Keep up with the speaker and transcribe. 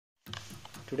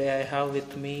Today I have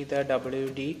with me the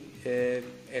WD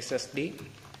SSD.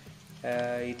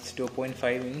 It's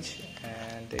 2.5 inch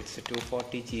and it's a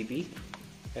 240 GB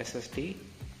SSD.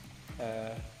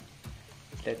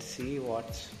 Let's see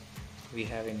what we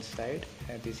have inside.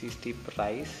 This is the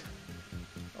price.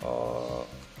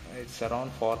 It's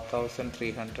around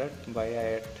 4,300.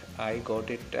 I got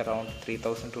it around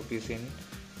 3,000 rupees in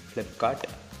Flipkart.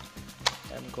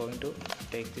 I'm going to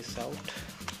take this out.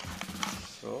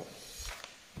 So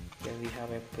here we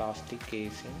have a plastic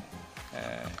casing.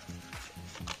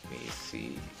 We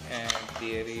see, and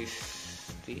there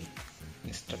is the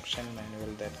instruction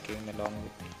manual that came along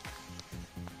with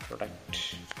the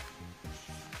product.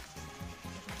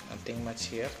 Nothing much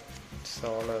here. It's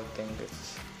all everything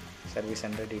is service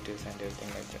center details and everything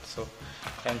like that. So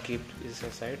I can keep this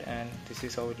aside, and this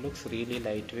is how it looks. Really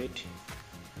lightweight.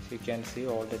 So you can see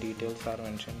all the details are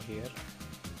mentioned here.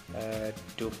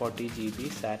 240 GB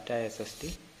SATA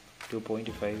SSD, 2.5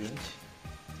 inch,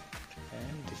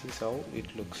 and this is how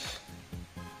it looks.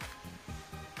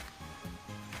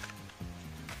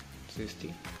 This is the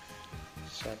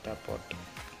SATA port.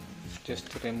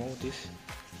 Just remove this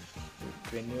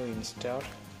when you install,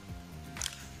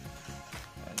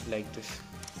 and like this.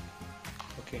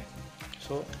 Okay,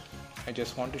 so I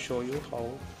just want to show you how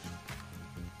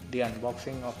the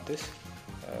unboxing of this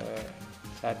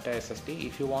SATA SSD.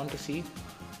 If you want to see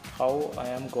how I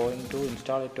am going to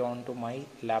install it onto my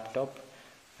laptop,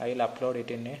 I will upload it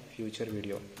in a future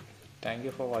video. Thank you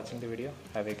for watching the video.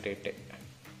 Have a great day.